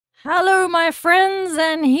Hello, my friends,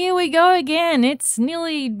 and here we go again. It's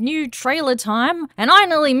nearly new trailer time, and I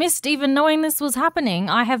nearly missed even knowing this was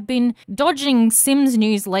happening. I have been dodging Sims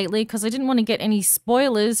news lately because I didn't want to get any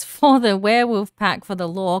spoilers for the werewolf pack for the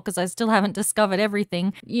lore because I still haven't discovered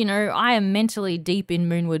everything. You know, I am mentally deep in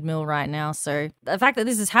Moonwood Mill right now, so the fact that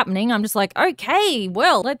this is happening, I'm just like, okay,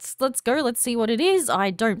 well, let's go, let's see what it is.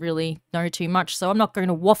 I don't really know too much, so I'm not going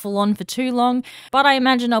to waffle on for too long, but I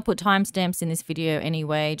imagine I'll put timestamps in this video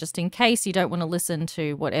anyway, just in case you don't want to listen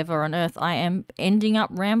to whatever on earth I am ending up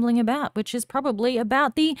rambling about, which is probably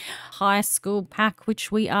about the high school pack,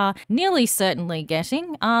 which we are nearly certainly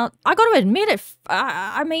getting. I got to admit it.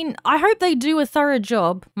 I mean, I hope they do a thorough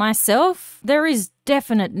job. Myself, there is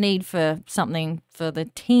definite need for something for the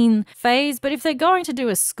teen phase, but if they're going to do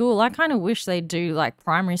a school, I kind of wish they'd do like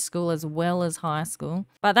primary school as well as high school.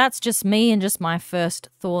 But that's just me and just my first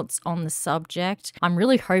thoughts on the subject. I'm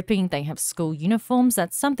really hoping they have school uniforms.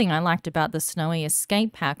 That's something I liked about the Snowy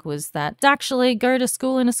Escape pack, was that to actually go to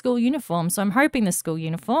school in a school uniform. So I'm hoping the school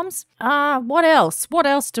uniforms. What else? What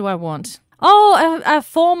else do I want? Oh, a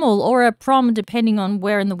formal or a prom, depending on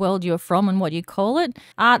where in the world you're from and what you call it.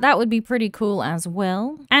 That would be pretty cool as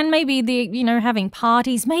well. And maybe having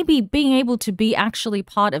parties, maybe being able to be actually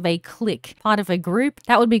part of a clique, part of a group.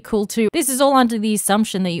 That would be cool too. This is all under the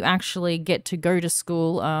assumption that you actually get to go to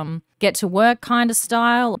school, get to work kind of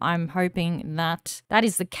style. I'm hoping that that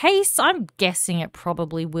is the case. I'm guessing it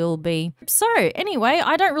probably will be. So anyway,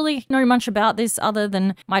 I don't really know much about this other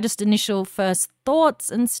than my just initial first thoughts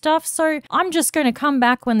and stuff. So I'm just going to come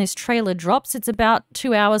back when this trailer drops. It's about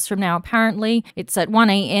 2 hours from now, apparently. It's at 1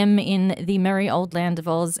 a.m. in the merry old land of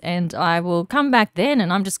Oz, and I will come back then,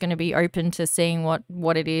 and I'm just going to be open to seeing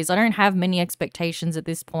what it is. I don't have many expectations at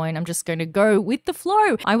this point. I'm just going to go with the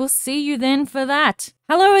flow. I will see you then for that.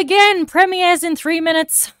 Hello again, premieres in 3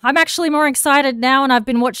 minutes. I'm actually more excited now, and I've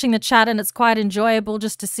been watching the chat and it's quite enjoyable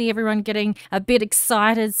just to see everyone getting a bit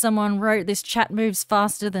excited. Someone wrote, "This chat moves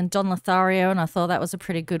faster than Don Lothario," and I thought that was a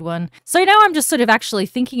pretty good one. So now I'm just sort of actually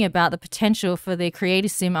thinking about the potential for the Creator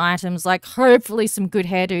Sim items, like hopefully some good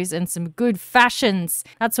hairdos and some good fashions.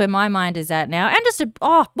 That's where my mind is at now. And just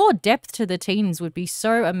more depth to the teens would be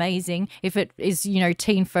so amazing if it is,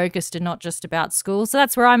 teen focused and not just about school. So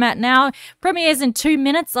that's where I'm at now. Premieres in 2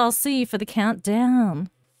 minutes. I'll see you for the countdown.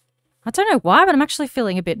 I don't know why, but I'm actually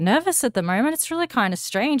feeling a bit nervous at the moment. It's really kind of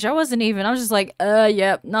strange. I was just like,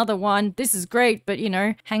 yep, another one. This is great, but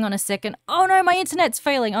hang on a second. Oh no, my internet's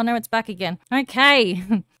failing. Oh no, it's back again. Okay.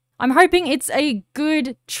 I'm hoping it's a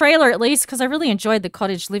good trailer at least, because I really enjoyed the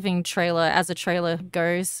cottage living trailer as a trailer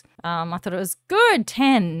goes. I thought it was good.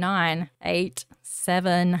 10, 9, 8,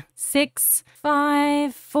 7, 6,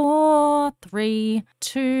 5, 4, 3,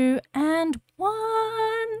 2, and 1,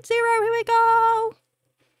 0. Here we go.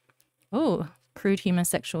 Oh, crude human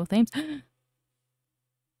sexual themes.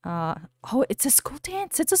 Oh, it's a school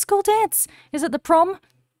dance. It's a school dance. Is it the prom?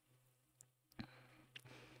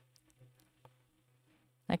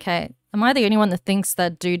 Okay. Am I the only one that thinks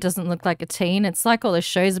that dude doesn't look like a teen? It's like all the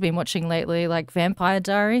shows I've been watching lately, like Vampire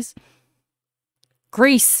Diaries.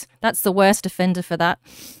 Grease. That's the worst offender for that.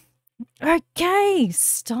 Okay.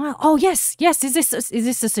 Style. Oh, yes. Yes. Is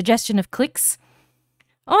this a suggestion of cliques?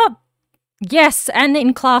 Oh, yes. And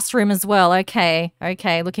in classroom as well. Okay.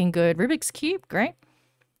 Okay. Looking good. Rubik's Cube. Great.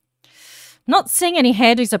 Not seeing any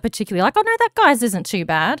hairdos I particularly like. Oh, no, that guy's isn't too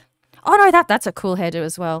bad. Oh, no, that's a cool hairdo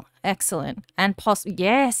as well. Excellent. And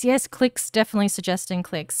yes, cliques. Definitely suggesting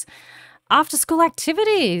cliques. After school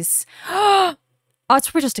activities. Oh, it's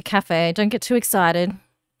probably just a cafe. Don't get too excited.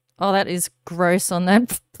 Oh, that is gross on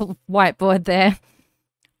that whiteboard there.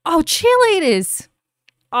 Oh, cheerleaders.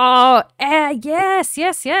 Oh,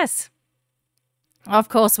 yes. Of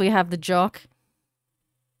course we have the jock.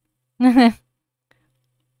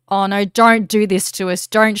 Oh no, don't do this to us.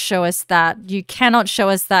 Don't show us that. You cannot show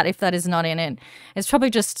us that if that is not in it. It's probably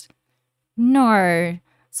just... No.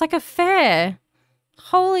 It's like a fair.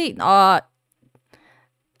 Holy... I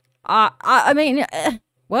mean...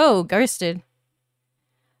 Whoa, ghosted.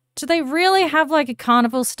 Do they really have like a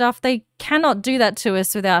carnival stuff? They cannot do that to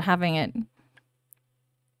us without having it.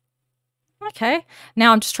 Okay.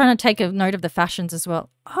 Now I'm just trying to take a note of the fashions as well.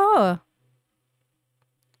 Oh.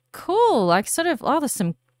 Cool. Like sort of... Oh, there's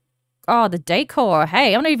some... Oh, the decor.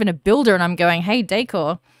 Hey, I'm not even a builder and I'm going, hey,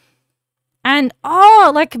 decor. And,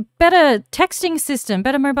 like better texting system,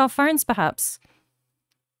 better mobile phones perhaps.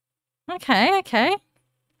 Okay.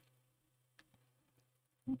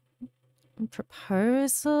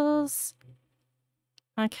 Proposals.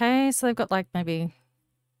 Okay, so they've got like maybe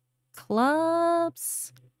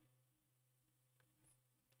clubs.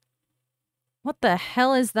 What the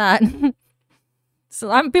hell is that? So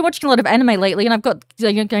I've been watching a lot of anime lately, and I've got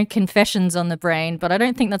confessions on the brain, but I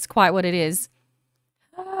don't think that's quite what it is.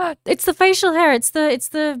 It's the facial hair. It's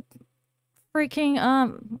the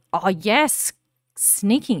freaking Oh yes,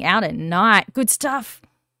 sneaking out at night. Good stuff.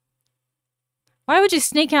 Why would you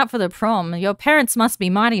sneak out for the prom? Your parents must be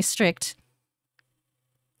mighty strict.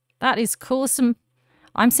 That is cool.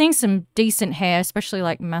 I'm seeing some decent hair, especially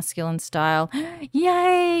like masculine style.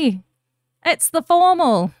 Yay! It's the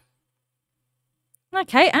formal.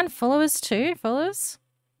 Okay, and followers too. Followers.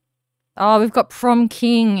 Oh, we've got prom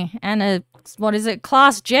king and a, what is it,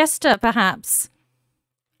 class jester perhaps.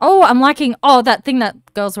 Oh, I'm liking, oh, that thing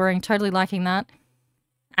that girl's wearing. Totally liking that.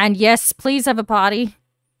 And yes, please have a party.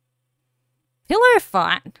 Pillow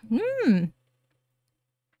fight.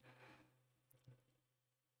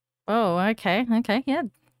 Oh, okay, yeah.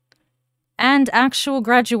 And actual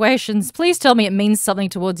graduations. Please tell me it means something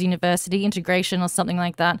towards university integration or something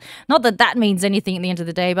like that. Not that that means anything at the end of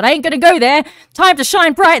the day, but I ain't gonna go there. Time to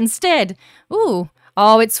shine bright instead. Ooh.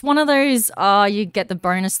 Oh, it's one of those, you get the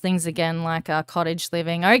bonus things again, like cottage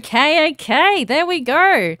living. Okay, there we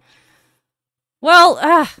go.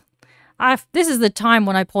 Well, this is the time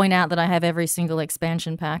when I point out that I have every single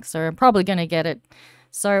expansion pack, so I'm probably gonna get it.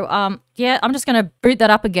 So, yeah, I'm just going to boot that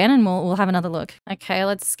up again and we'll have another look. Okay,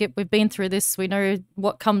 let's skip. We've been through this. We know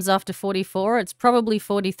what comes after 44. It's probably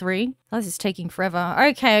 43. Oh, this is taking forever.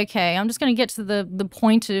 Okay. I'm just going to get to the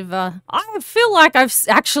point of, I feel like I've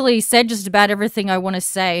actually said just about everything I want to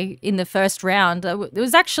say in the first round. It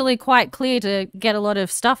was actually quite clear to get a lot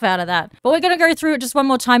of stuff out of that. But we're going to go through it just one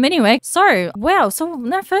more time anyway. So, wow. So,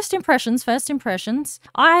 no, first impressions.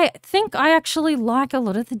 I think I actually like a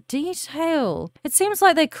lot of the detail. It seems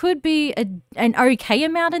like there could be an okay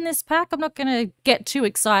amount in this pack. I'm not going to get too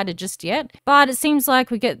excited just yet, but it seems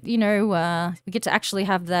like we get, we get to actually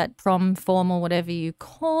have that prom, formal, whatever you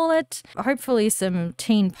call it. Hopefully some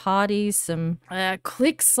teen parties, some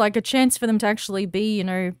cliques, like a chance for them to actually be,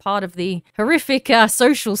 part of the horrific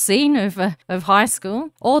social scene of high school,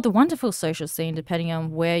 or the wonderful social scene, depending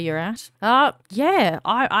on where you're at. Yeah,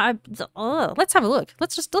 let's have a look.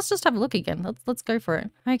 Let's just have a look again. Let's go for it.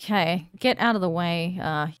 Okay, get out of the way.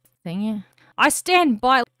 Thing. I stand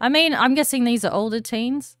by. I mean, I'm guessing these are older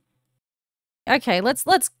teens. Okay, let's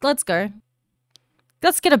go.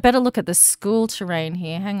 Let's get a better look at the school terrain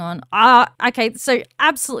here. Hang on. Okay, so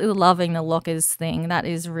absolutely loving the lockers thing. That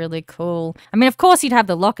is really cool. I mean, of course you'd have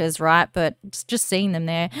the lockers, right? But just seeing them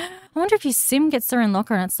there. I wonder if your sim gets their own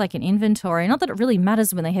locker and it's like an inventory. Not that it really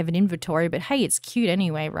matters when they have an inventory, but hey, it's cute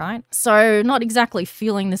anyway, right? So not exactly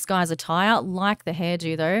feeling this guy's attire. Like the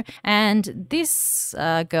hairdo though. And this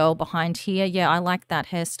girl behind here, yeah, I like that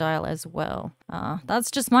hairstyle as well. That's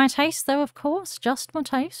just my taste though, of course. Just my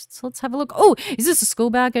tastes. Let's have a look. Oh, is this a school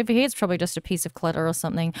bag over here? It's probably just a piece of clutter or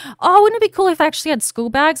something. Oh, wouldn't it be cool if they actually had school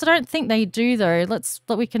bags? I don't think they do though.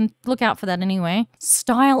 We can look out for that anyway.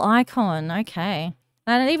 Style icon. Okay.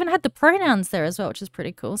 And it even had the pronouns there as well, which is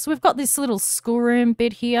pretty cool. So we've got this little schoolroom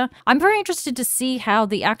bit here. I'm very interested to see how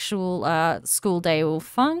the actual school day will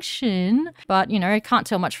function. But, can't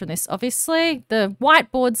tell much from this, obviously. The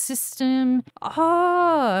whiteboard system.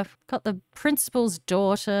 Oh, got the principal's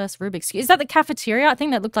daughter. Rubik's Cube. Is that the cafeteria? I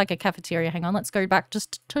think that looked like a cafeteria. Hang on, let's go back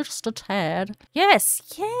just a tad. Yes,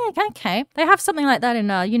 yeah, okay. They have something like that in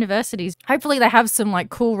universities. Hopefully they have some like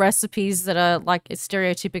cool recipes that are like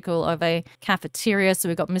stereotypical of a cafeteria. So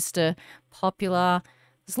we've got Mr. Popular.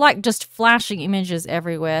 It's like just flashing images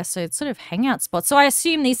everywhere. So it's sort of hangout spots. So I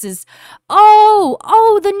assume this is,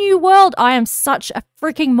 oh, the new world. I am such a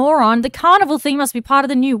freaking moron. The carnival thing must be part of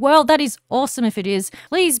the new world. That is awesome if it is.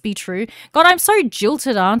 Please be true. God, I'm so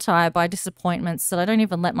jilted, aren't I, by disappointments that I don't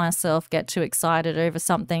even let myself get too excited over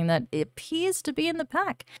something that appears to be in the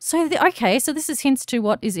pack. So, okay, so this is hints to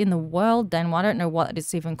what is in the world then. Well, I don't know what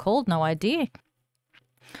it's even called. No idea.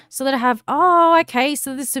 So that I have, okay,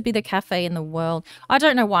 so this would be the cafe in the world. I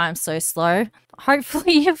don't know why I'm so slow.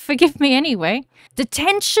 Hopefully you forgive me anyway.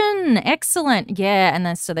 Detention, excellent. Yeah, and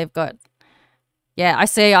then so they've got, yeah, I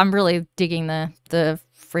see, I'm really digging the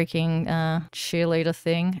freaking cheerleader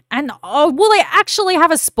thing. And will they actually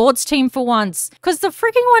have a sports team for once? Because the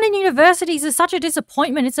freaking one in universities is such a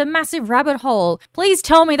disappointment. It's a massive rabbit hole. Please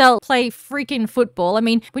tell me they'll play freaking football. I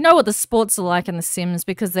mean, we know what the sports are like in The Sims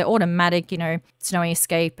because they're automatic, Snowy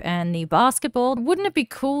Escape and the basketball. Wouldn't it be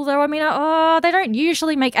cool though? I mean, they don't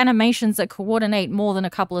usually make animations that coordinate more than a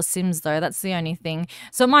couple of Sims though. That's the only thing.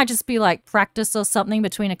 So it might just be like practice or something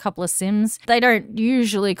between a couple of Sims. They don't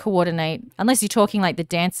usually coordinate unless you're talking like the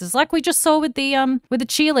dancers, like we just saw with the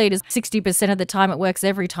cheerleaders. 60% of the time it works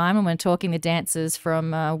every time, and we're talking the dancers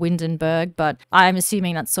from Windenburg, but I'm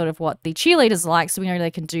assuming that's sort of what the cheerleaders like, so we know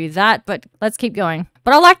they can do that. But let's keep going.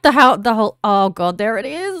 But I like the whole, oh god, there it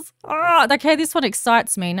is. Oh, okay, this one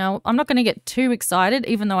excites me. Now, I'm not going to get too excited,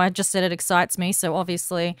 even though I just said it excites me, so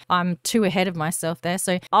obviously I'm too ahead of myself there.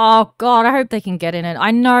 So, oh god, I hope they can get in it.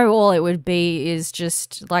 I know all it would be is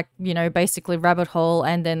just like, you know, basically rabbit hole,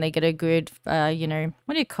 and then they get a good, you know,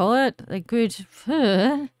 what do you call it? A good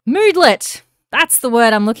moodlet. That's the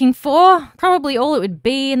word I'm looking for. Probably all it would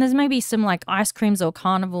be, and there's maybe some like ice creams or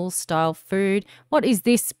carnival style food. What is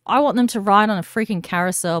this? I want them to ride on a freaking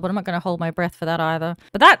carousel, but I'm not going to hold my breath for that either.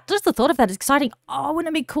 But that, just the thought of that is exciting. Oh,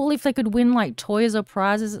 wouldn't it be cool if they could win like toys or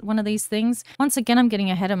prizes at one of these things? Once again, I'm getting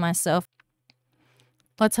ahead of myself.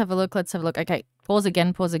 Let's have a look. Let's have a look. Okay. Pause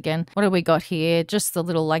again, pause again. What do we got here? Just the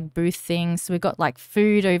little like booth things. So we got like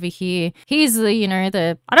food over here. Here's the, you know, I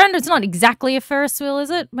don't know, it's not exactly a Ferris wheel, is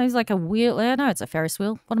it? Maybe it's like a wheel. No, it's a Ferris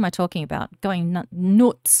wheel. What am I talking about? Going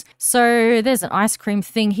nuts. So there's an ice cream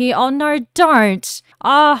thing here. Oh no, don't.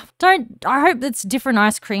 Don't. I hope it's different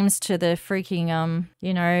ice creams to the freaking,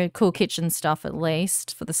 you know, Cool Kitchen stuff at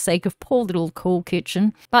least, for the sake of poor little Cool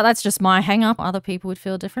Kitchen. But that's just my hang up. Other people would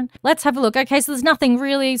feel different. Let's have a look. Okay, so there's nothing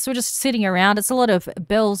really. So we're just sitting around. It's a lot of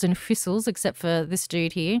bells and whistles except for this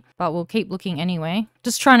dude here, but we'll keep looking anyway.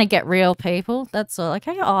 Just trying to get real, people. That's all.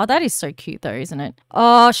 Okay. Oh, that is so cute though, isn't it?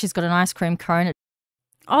 Oh, she's got an ice cream cone.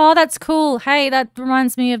 Oh, that's cool. Hey, that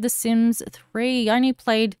reminds me of The Sims 3. I only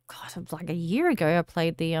played, God, like a year ago I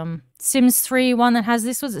played the Sims 3 one that has,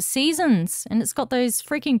 this was at Seasons, and it's got those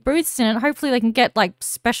freaking booths in it. Hopefully they can get like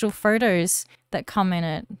special photos that come in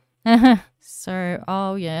it. So,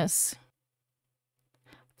 oh yes.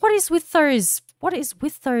 What is with those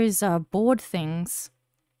board things?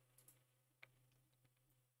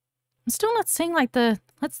 I'm still not seeing like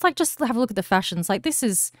let's like just have a look at the fashions. Like this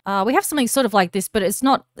is, we have something sort of like this, but it's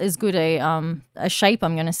not as good a shape,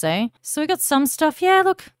 I'm going to say. So we got some stuff. Yeah,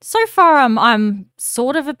 look, so far I'm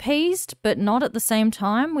sort of appeased, but not at the same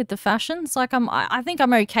time with the fashions. Like I think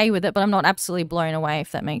I'm okay with it, but I'm not absolutely blown away,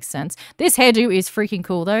 if that makes sense. This hairdo is freaking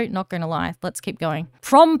cool though, not going to lie. Let's keep going.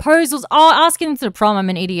 Promposals. Oh, asking to the prom, I'm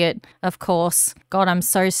an idiot, of course. God, I'm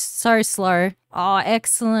so slow. Oh,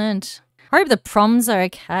 excellent. I hope the proms are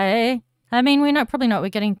okay. I mean, we probably know what we're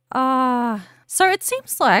getting. So it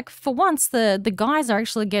seems like for once the guys are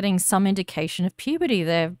actually getting some indication of puberty.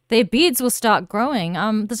 Their beards will start growing.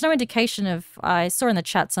 There's no indication of, I saw in the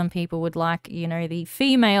chat some people would like, you know, the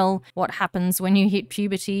female what happens when you hit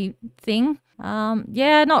puberty thing.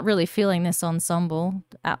 Yeah, not really feeling this ensemble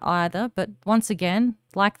either, but once again,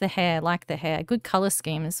 like the hair. Good color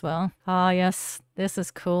scheme as well. Oh yes, this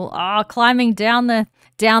is cool. Oh, climbing down the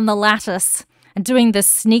lattice and doing the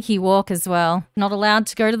sneaky walk as well. Not allowed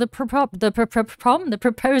to go to the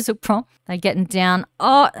proposal prom. They're getting down.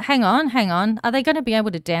 Oh, hang on. Are they going to be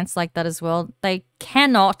able to dance like that as well? They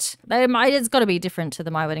cannot. It's got to be different to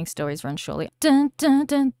the My Wedding Stories run, surely. Dun dun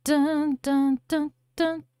dun dun dun dun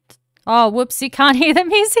dun. Oh, whoops, you can't hear the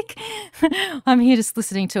music. I'm here just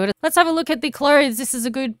listening to it. Let's have a look at the clothes. This is a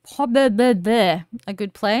good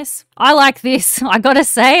place. I like this. I gotta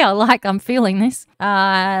say, I'm feeling this.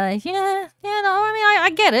 Yeah, no, I mean, I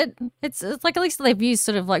get it. It's like at least they've used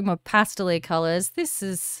sort of like more pastel-y colors.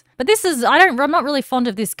 I'm not really fond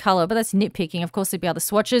of this color, but that's nitpicking. Of course, there'd be other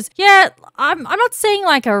swatches. Yeah, I'm not seeing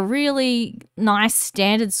like a really nice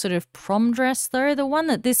standard sort of prom dress though. The one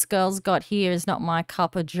that this girl's got here is not my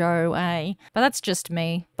cup of joe, eh? But that's just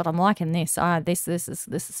me. But I'm liking this. This is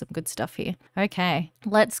some good stuff here. Okay,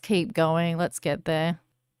 let's keep going. Let's get there.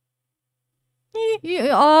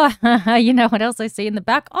 Oh, you know what else I see in the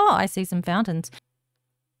back? Oh, I see some fountains.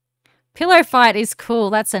 Pillow fight is cool.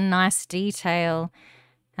 That's a nice detail.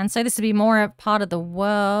 And so this would be more a part of the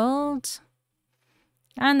world.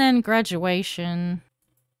 And then graduation.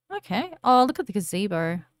 Okay. Oh, look at the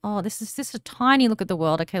gazebo. Oh, this is a tiny look at the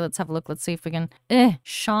world. Okay, let's have a look. Let's see if we can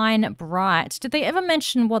shine bright. Did they ever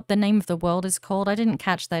mention what the name of the world is called? I didn't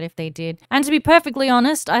catch that if they did. And to be perfectly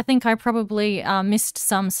honest, I think I probably missed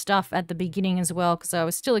some stuff at the beginning as well because I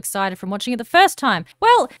was still excited from watching it the first time.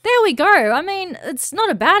 Well, there we go. I mean, it's not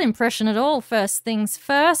a bad impression at all, first things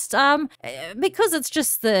first. Because it's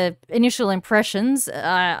just the initial impressions,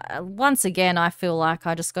 once again, I feel like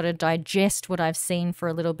I just got to digest what I've seen for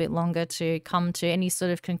a little bit longer to come to any sort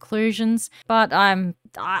of conclusions. But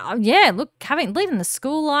yeah, look, leading the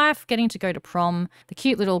school life, getting to go to prom, the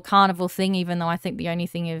cute little carnival thing, even though I think the only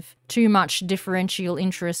thing of too much differential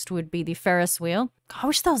interest would be the Ferris wheel. I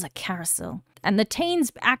wish there was a carousel. and the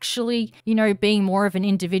teens actually, you know, being more of an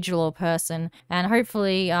individual person. And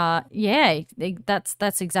hopefully, yeah,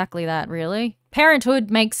 that's exactly that, really. Parenthood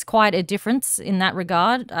makes quite a difference in that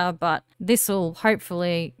regard, but this will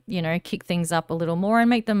hopefully, you know, kick things up a little more and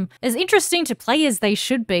make them as interesting to play as they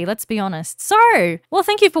should be, let's be honest. So, well,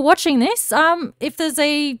 thank you for watching this. If there's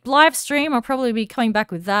a live stream, I'll probably be coming back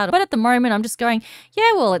with that. But at the moment, I'm just going,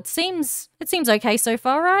 yeah, well, it seems okay so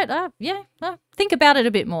far, right? Yeah, think about it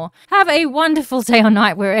a bit more. Have a wonderful day or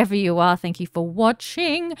night wherever you are. Thank you for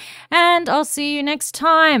watching, and I'll see you next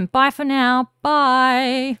time. Bye for now.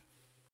 Bye.